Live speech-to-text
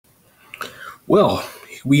Well,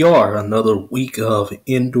 we are. Another week of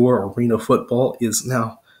indoor arena football is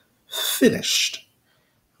now finished.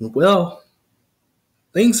 Well,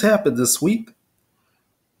 things happened this week.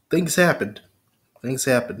 Things happened. Things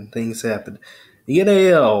happened. The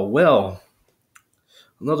NAL, well,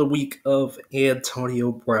 another week of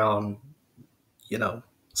Antonio Brown, you know,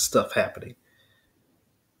 stuff happening.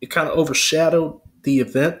 It kind of overshadowed the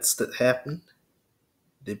events that happened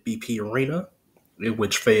at BP Arena, in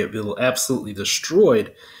which Fayetteville absolutely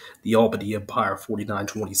destroyed the Albany Empire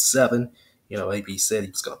 49-27. AB said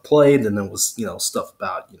he was going to play. And then there was, stuff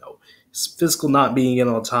about, his physical not being in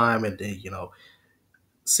on time. And then,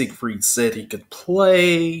 Siegfried said he could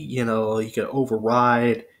play, he could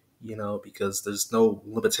override, because there's no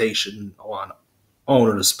limitation on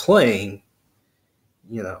owners playing,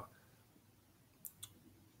 you know.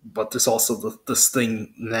 But there's also this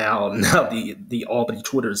thing now. Now the Albany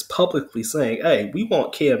Twitter is publicly saying, "Hey, we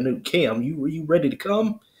want Cam Newton. Cam, you ready to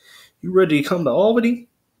come? You ready to come to Albany?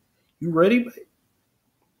 You ready?"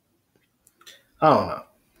 I don't know.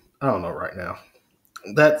 I don't know right now.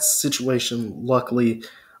 That situation, luckily,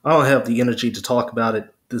 I don't have the energy to talk about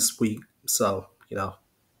it this week. So,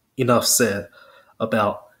 enough said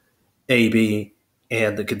about AB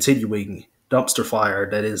and the continuing dumpster fire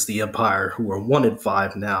that is the Empire, who are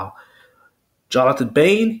 1-5 now. Jonathan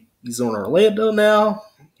Bain, he's on Orlando now.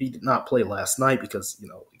 He did not play last night because,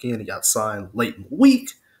 again, he got signed late in the week.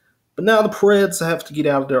 But now the Preds have to get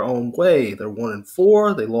out of their own way. They're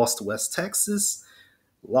 1-4. They lost to West Texas.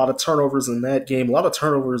 A lot of turnovers in that game. A lot of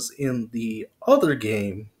turnovers in the other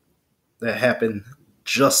game that happened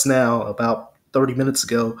just now, about 30 minutes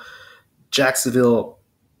ago. Jacksonville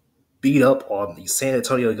beat up on the San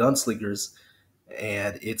Antonio Gunslingers,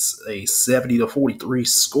 and it's a 70-43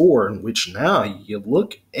 score, in which now you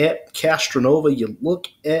look at Castronova, you look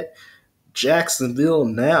at Jacksonville,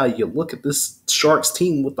 now you look at this Sharks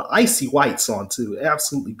team with the icy whites on too.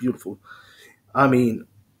 Absolutely beautiful. I mean,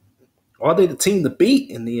 are they the team to beat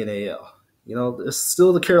in the NAL? There's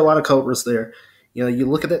still the Carolina Cobras there. You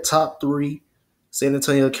look at that top three, San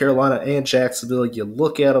Antonio, Carolina, and Jacksonville, you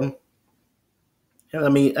look at them, and I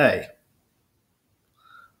mean, hey,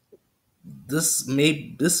 this may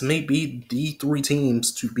be the three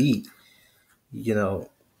teams to beat. And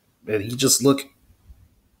you just look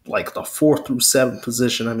like the 4th through 7th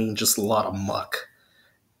position. I mean, just a lot of muck.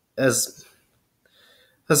 As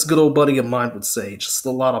a good old buddy of mine would say, just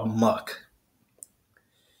a lot of muck.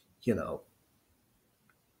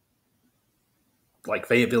 Like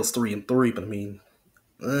Fayetteville's 3-3, but I mean,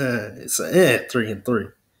 it's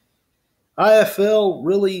 3-3. IFL,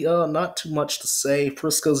 really not too much to say.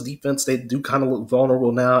 Frisco's defense, they do kind of look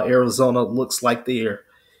vulnerable now. Arizona looks like they're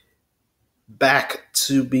back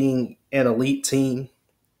to being an elite team.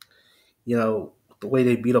 The way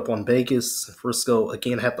they beat up on Vegas. Frisco,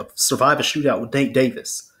 again, had to survive a shootout with Nate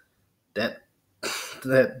Davis. That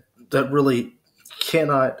really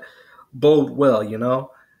cannot bode well,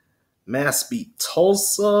 Mass beat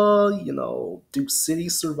Tulsa, Duke City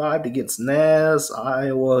survived against Naz.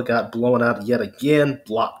 Iowa got blown out yet again.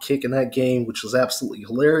 Block kick in that game, which was absolutely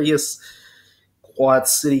hilarious. Quad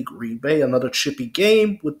City, Green Bay, another chippy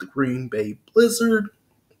game with the Green Bay Blizzard.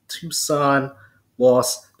 Tucson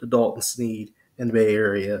lost to Dalton Sneed in the Bay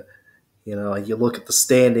Area. You look at the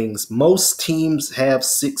standings. Most teams have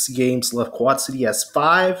 6 games left. Quad City has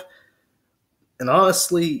 5. And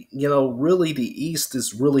honestly, really the East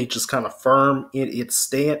is really just kind of firm in its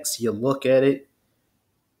stance. You look at it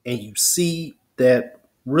and you see that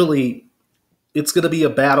really it's going to be a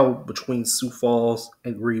battle between Sioux Falls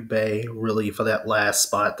and Green Bay, really, for that last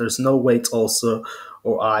spot. There's no way Tulsa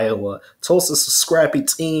or Iowa. Tulsa's a scrappy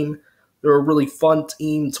team. They're a really fun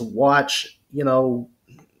team to watch.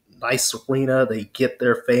 Nice arena. They get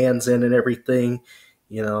their fans in and everything.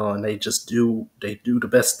 And they do the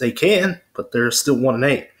best they can, but they're still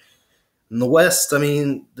 1-8. In the West, I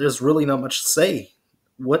mean, there's really not much to say.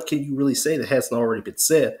 What can you really say that hasn't already been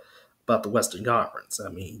said about the Western Conference? I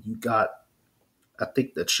mean, I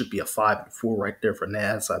think that should be a 5-4 right there for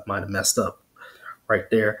Naz. I might have messed up right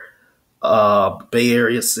there. Bay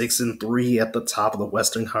Area 6-3 at the top of the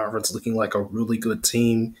Western Conference, looking like a really good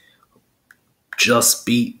team. Just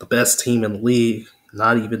beat the best team in the league,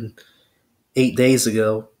 not even 8 days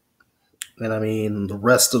ago. And I mean, the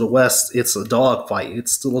rest of the West, it's a dogfight.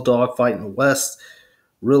 It's still a dogfight in the West.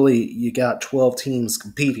 Really, you got 12 teams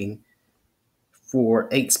competing for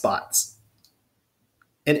 8 spots.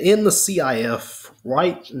 And in the CIF,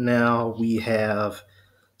 right now, we have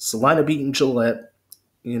Salina beating Gillette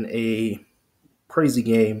in a crazy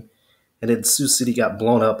game. And then Sioux City got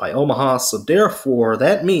blown up by Omaha. So therefore,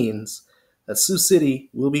 that means that Sioux City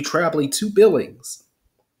will be traveling to Billings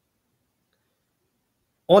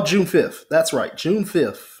on June 5th. That's right, June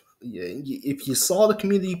 5th. If you saw the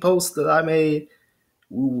community post that I made,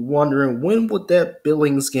 we were wondering when would that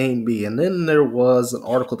Billings game be, and then there was an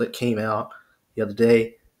article that came out the other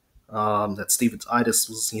day that Steven Titus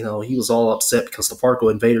was, he was all upset because the Fargo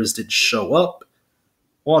Invaders didn't show up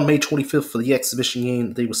on May 25th for the exhibition game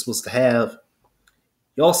that they were supposed to have.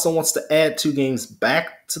 He also wants to add 2 games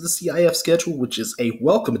back to the CIF schedule, which is a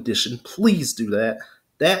welcome addition. Please do that.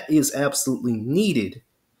 That is absolutely needed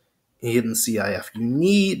in the CIF. You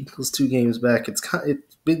need those 2 games back. It's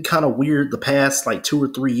been kind of weird the past 2 or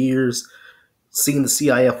 3 years seeing the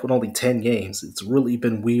CIF with only 10 games. It's really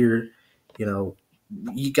been weird.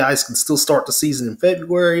 You guys can still start the season in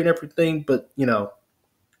February and everything, but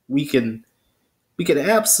we can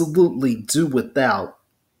absolutely do without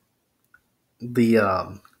the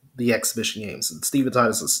exhibition games. And Steven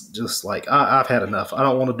Titus is just like, I've had enough. I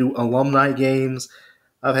don't want to do alumni games.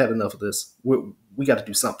 I've had enough of this. We got to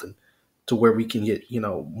do something to where we can get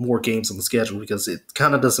more games on the schedule, because it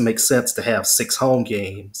kind of doesn't make sense to have 6 home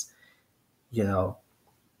games,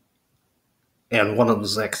 and one of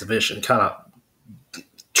those exhibition kind of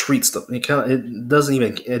treats them. It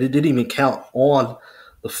didn't even count on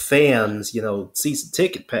the fans, season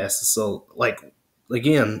ticket passes. So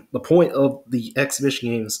again, the point of the exhibition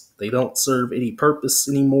games, they don't serve any purpose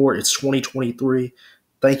anymore. It's 2023.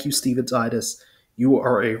 Thank you, Steven Titus. You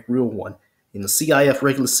are a real one. And the CIF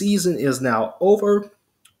regular season is now over.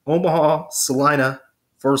 Omaha, Salina,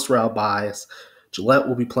 first round byes. Gillette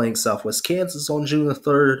will be playing Southwest Kansas on June the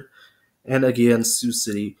 3rd. And again, Sioux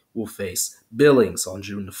City will face Billings on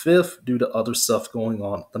June the 5th due to other stuff going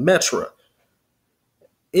on at the Metro.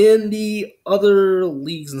 In the other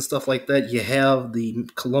leagues and stuff like that, you have the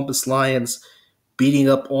Columbus Lions beating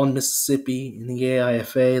up on Mississippi in the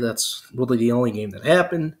AIFA. That's really the only game that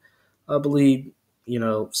happened, I believe.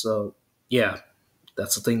 So yeah,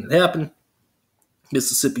 that's the thing that happened.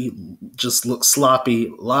 Mississippi just looked sloppy.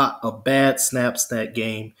 A lot of bad snaps that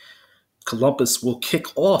game. Columbus will kick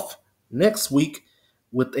off next week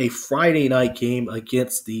with a Friday night game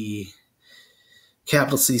against the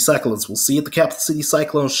Capital City Cyclones. We'll see if the Capital City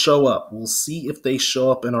Cyclones show up. We'll see if they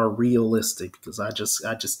show up and are realistic, because I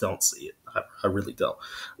just don't see it. I really don't.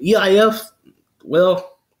 EIF,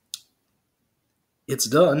 well, it's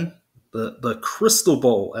done. The Crystal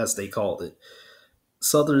Bowl, as they called it.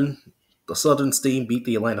 The Southern Steam beat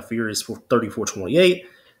the Atlanta Furies for 34-28.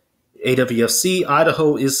 AWFC,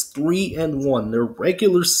 Idaho is 3-1.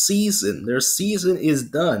 Their season is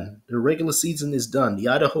done. Their regular season is done. The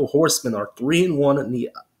Idaho Horsemen are 3-1 in the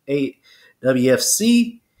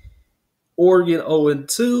AWFC. Oregon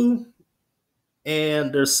 0-2,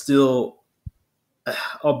 and there's still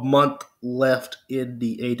a month left in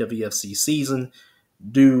the AWFC season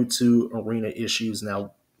due to arena issues.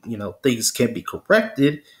 Now, things can be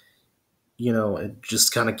corrected, and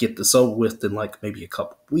just kind of get this over with in maybe a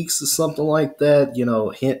couple weeks or something like that.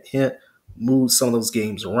 Hint, hint, move some of those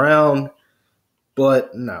games around.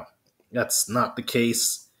 But no, that's not the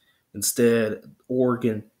case. Instead,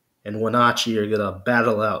 Oregon and Wenatchee are going to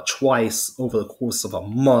battle out twice over the course of a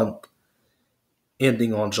month,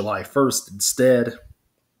 ending on July 1st instead.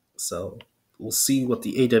 So we'll see what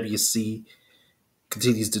the AWC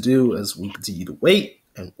continues to do as we continue to wait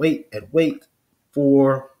and wait and wait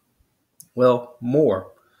for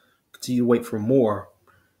more. Continue to wait for more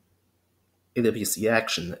AWC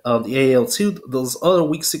action. The AL2, those other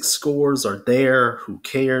Week 6 scores are there. Who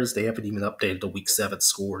cares? They haven't even updated the Week 7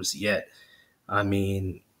 scores yet. I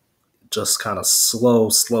mean, just kind of slow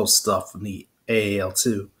stuff from the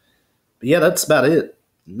AL2. But yeah, that's about it.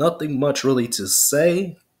 Nothing much really to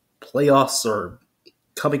say. Playoffs are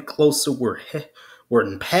coming closer. We're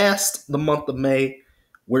past the month of May.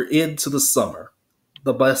 We're into the summer.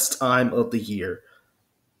 The best time of the year.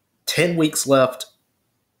 10 weeks left.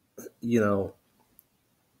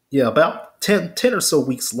 About 10 or so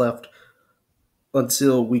weeks left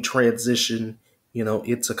until we transition,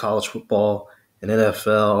 into college football and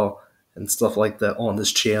NFL and stuff like that on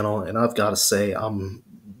this channel. And I've got to say, I'm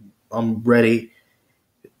ready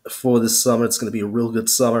for this summer. It's going to be a real good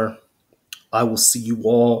summer. I will see you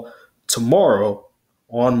all tomorrow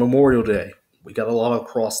on Memorial Day. We got a lot of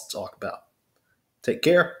cross to talk about. Take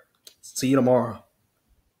care. See you tomorrow.